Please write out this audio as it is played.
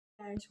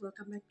guys,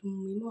 welcome back to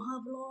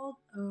Mimoha vlog.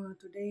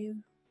 Today,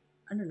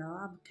 I don't know,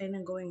 I'm kind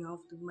of going off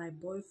with my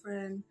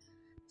boyfriend,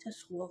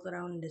 just walk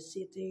around the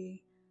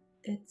city.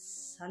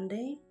 It's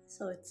Sunday,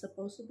 so it's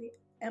supposed to be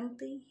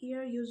empty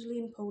here, usually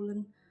in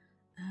Poland.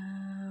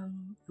 I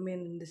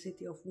mean, in the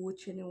city of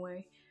Łódź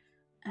anyway.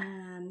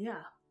 And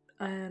yeah,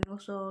 and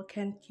also,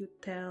 can't you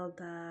tell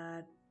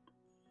that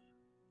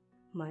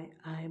my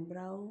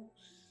eyebrows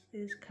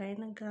is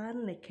kind of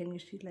gone? Like, can you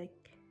see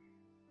like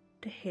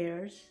the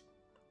hairs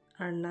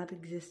are not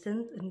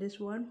existent in this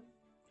one?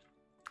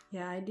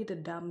 Yeah, I did a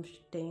dumb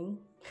thing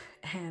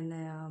and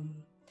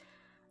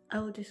I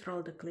will just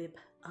roll the clip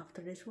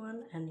after this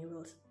one and you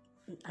will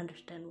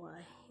understand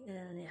why.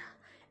 And yeah,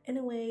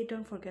 anyway,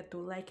 don't forget to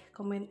like,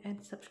 comment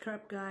and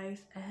subscribe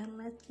guys, and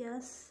let's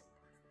just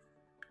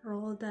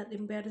roll that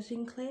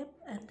embarrassing clip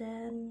and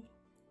then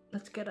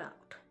let's get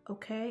out,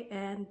 okay?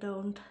 And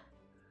don't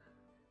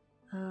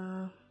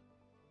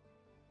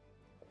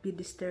be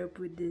disturbed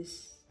with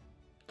this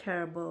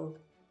terrible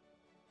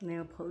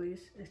nail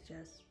polish. It's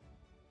just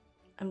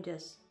I'm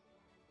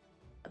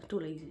too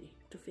lazy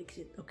to fix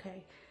it,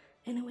 okay?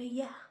 Anyway,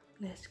 yeah,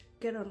 let's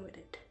get on with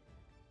it.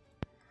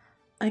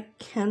 I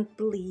can't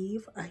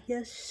believe I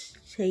just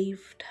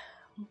shaved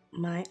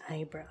my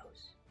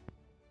eyebrows,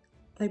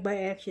 like by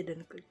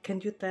accident.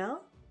 Can't you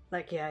tell?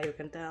 Like, yeah, you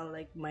can tell.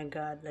 Like, my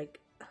god, like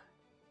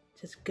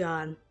just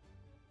gone.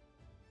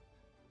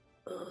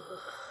 Ugh.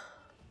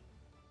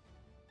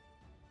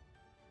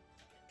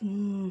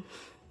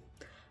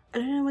 I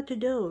don't know what to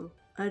do.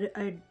 I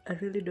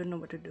really don't know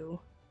what to do.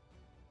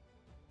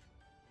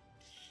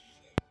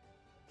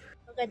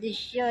 Look at this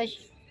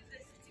shoes.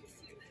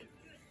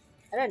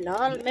 I don't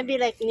know, maybe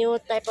like new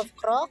type of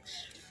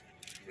Crocs.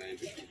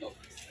 Maybe.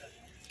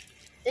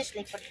 This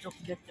like what look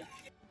good though.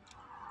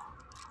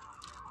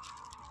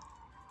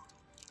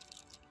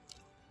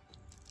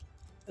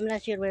 I'm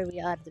not sure where we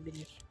are to be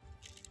honest.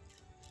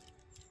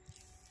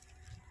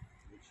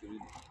 Actually,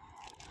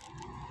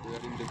 we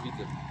are in the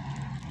bitter.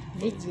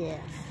 Video.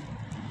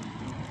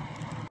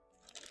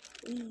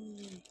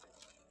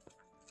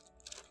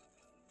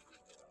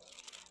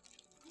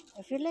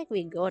 I feel like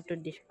we go to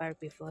this park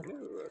before.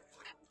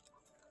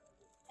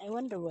 I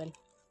wonder when.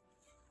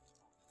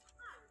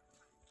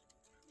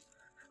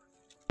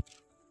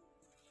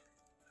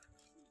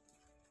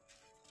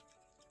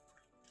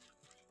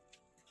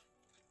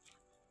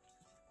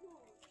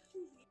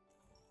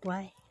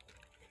 Why?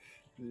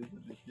 You're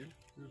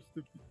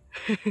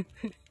stupid.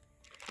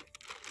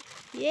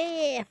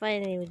 Yeah,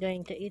 finally we're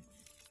going to eat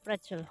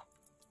pretzel.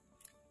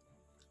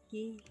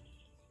 Yay.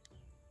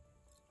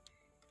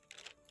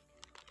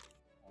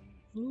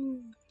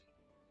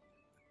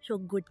 So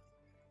good.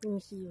 Let me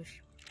see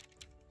yours.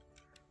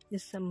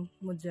 Just some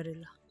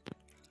mozzarella.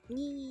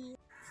 Yay.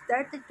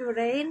 Started to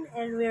rain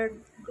and we're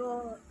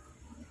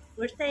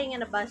staying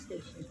in a bus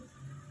station.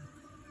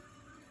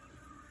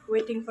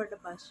 Waiting for the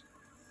bus.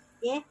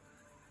 Yeah?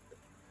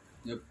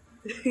 Yep.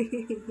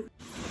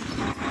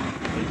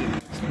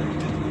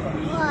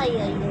 Ay,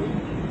 ay, ay.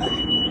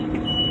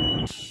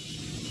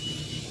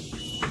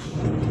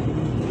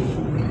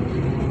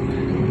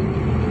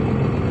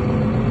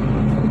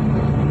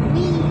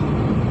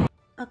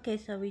 Okay,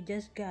 so we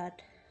just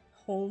got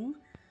home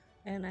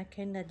and I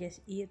kinda just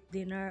eat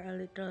dinner a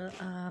little.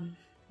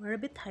 We're a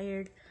bit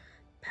tired,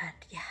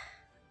 but yeah,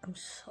 I'm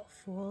so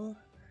full.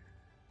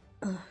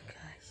 Oh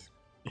guys.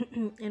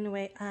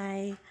 Anyway,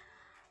 I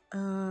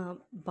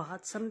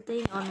bought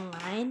something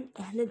online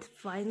and it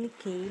finally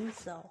came,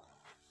 so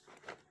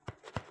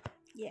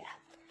yeah,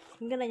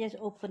 I'm gonna just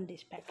open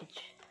this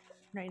package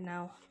right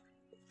now.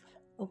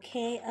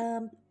 Okay,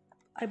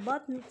 I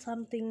bought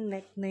something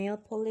like nail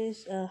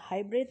polish,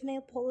 hybrid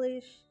nail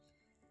polish.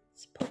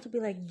 It's supposed to be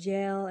like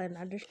gel and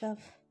other stuff.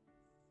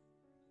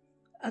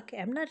 Okay,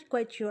 I'm not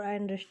quite sure I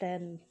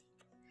understand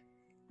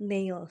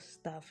nail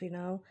stuff, you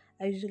know.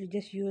 I usually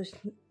just use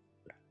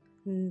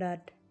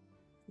that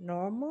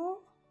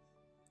normal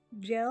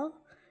gel,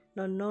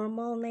 no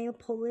normal nail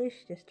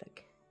polish, just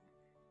like,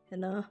 you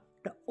know,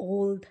 the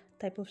old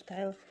type of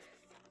style.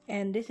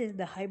 And this is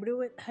the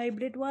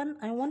hybrid one.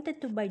 I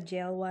wanted to buy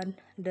gel one,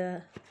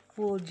 the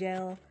full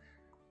gel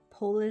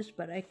polish,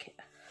 but I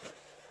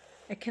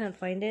cannot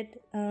find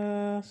it.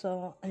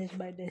 So I just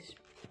buy this.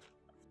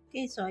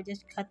 Okay, so I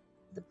just cut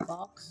the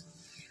box.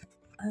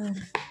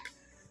 Let's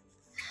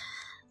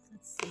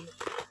see.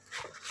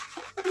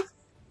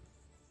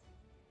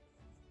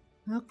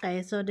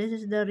 Okay, so this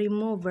is the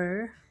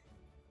remover,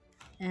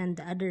 and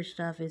the other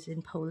stuff is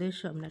in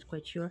Polish, so I'm not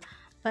quite sure.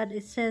 But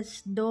it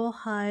says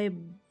Dobry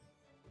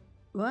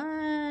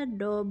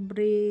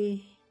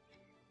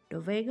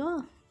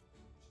Dowego.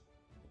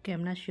 Okay,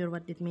 I'm not sure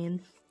what it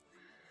means.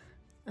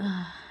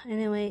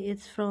 Anyway,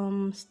 it's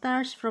from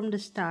Stars from the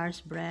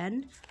Stars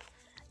brand.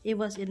 It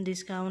was in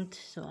discount,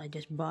 so I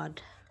just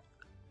bought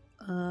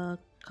a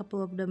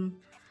couple of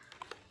them.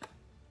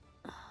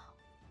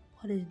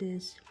 What is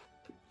this?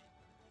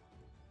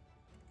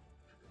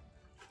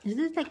 Is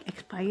this like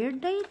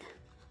expired date?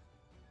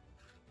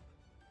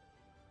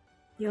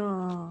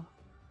 Yo,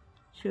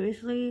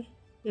 seriously?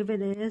 If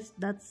it is,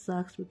 that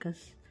sucks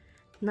because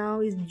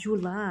now is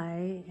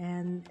July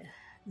and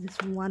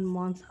just 1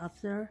 month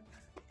after.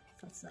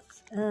 That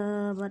sucks.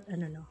 But I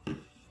don't know.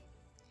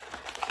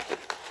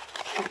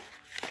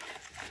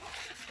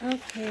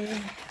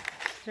 Okay,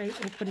 try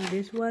open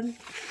this one.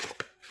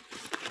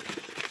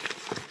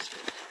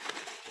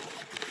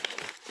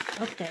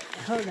 Okay,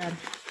 hold on.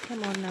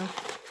 Come on now.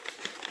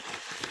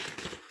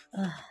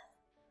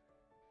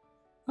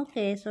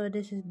 Okay, so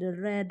this is the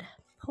red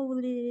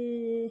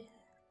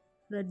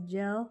red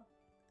gel.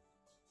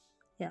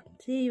 Yeah,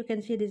 see, you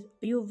can see this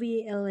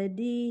UV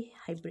LED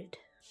hybrid.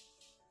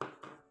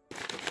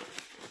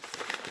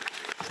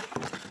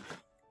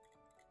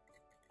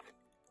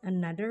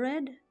 Another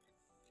red.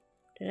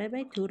 Did I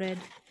buy 2 red?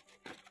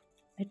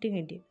 I think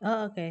I did.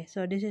 Oh, okay.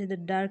 So this is the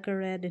darker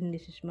red and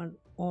this is more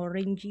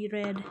orangey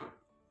red.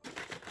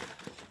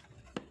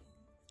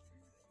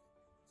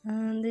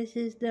 And this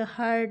is the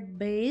hard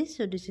base.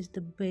 So this is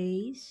the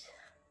base.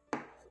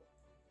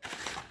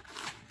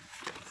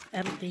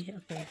 Empty.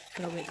 Okay,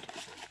 throw it.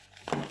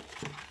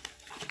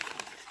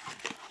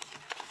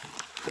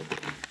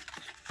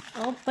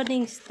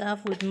 Opening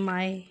stuff with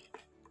my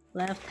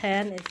left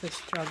hand is a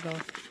struggle.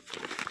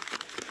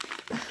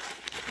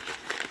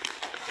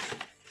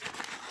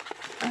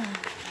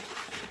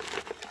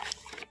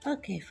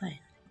 Okay, fine.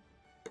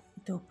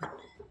 It opened.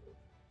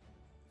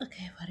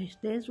 Okay, what is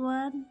this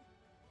one?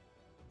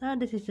 Oh,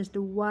 this is just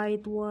the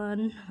white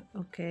one.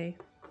 Okay,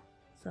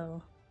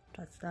 so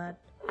that's that.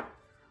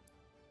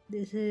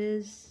 This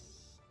is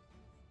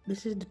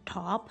the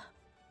top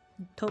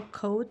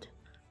coat.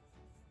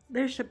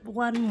 There's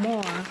one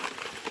more,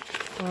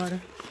 or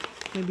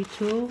maybe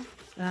 2.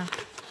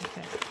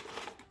 Okay.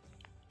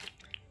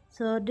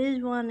 So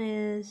this one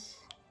is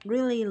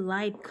really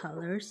light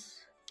colors.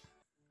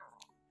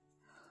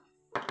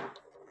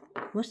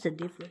 What's the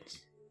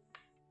difference?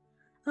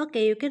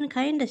 Okay, you can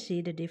kind of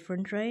see the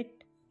difference, right?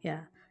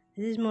 Yeah,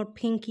 this is more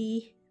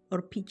pinky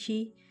or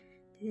peachy.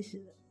 This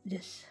is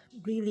just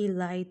really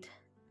light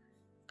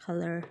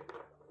color.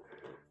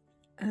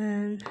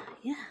 And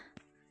yeah,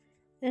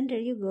 and there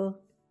you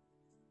go.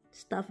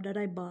 Stuff that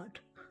I bought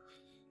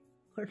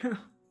for now.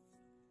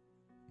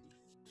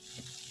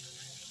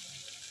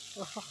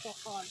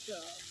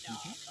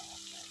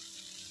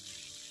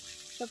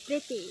 So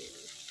pretty.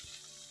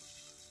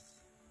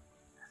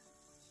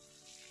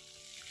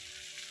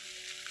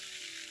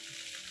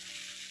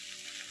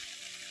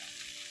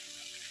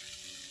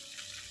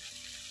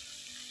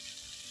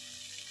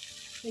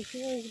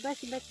 It's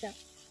better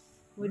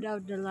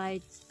without the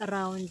lights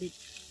around it.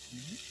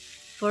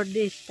 For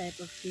this type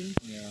of thing.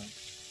 Yeah.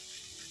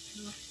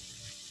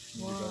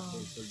 Wow.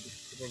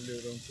 Probably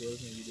around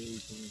 12, maybe they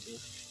will come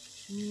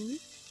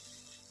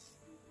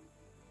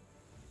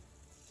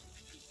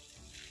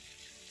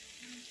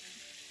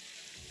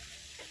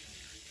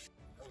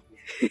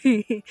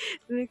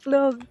into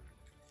Look,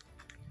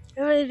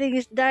 everything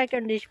is dark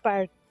on this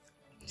part.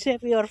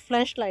 Except your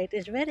flashlight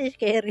is very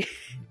scary.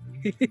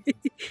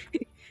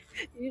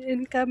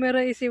 In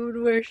camera is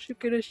even worse. You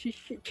cannot see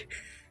shit.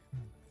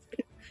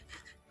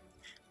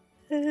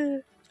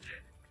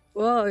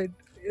 Wow, it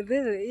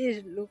really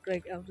is look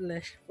like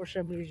Outlast for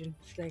some reason.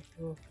 It's like,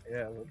 oh,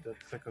 Yeah, but that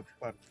second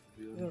part.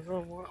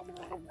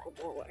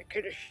 I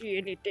cannot see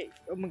anything.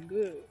 Oh my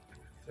god.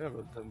 Yeah,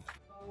 but then.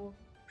 So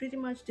pretty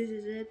much this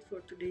is it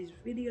for today's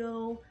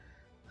video.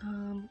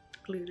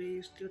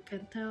 Clearly you still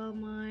can tell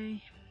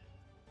my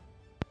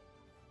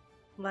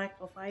lack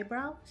of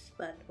eyebrows,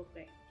 but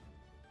okay.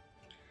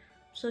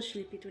 I'm so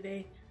sleepy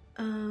today.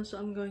 So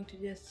I'm going to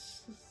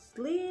just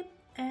sleep,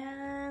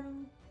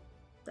 and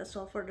that's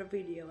all for the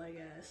video, I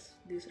guess.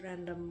 This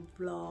random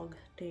vlog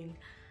thing.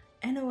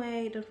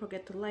 Anyway, don't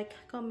forget to like,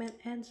 comment,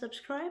 and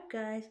subscribe,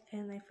 guys.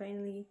 And I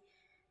finally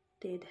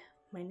did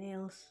my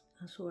nails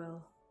as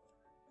well.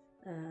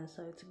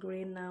 So it's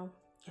green now.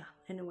 Yeah,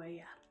 anyway,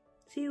 yeah.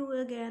 See you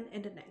again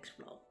in the next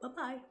vlog. Bye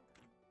bye.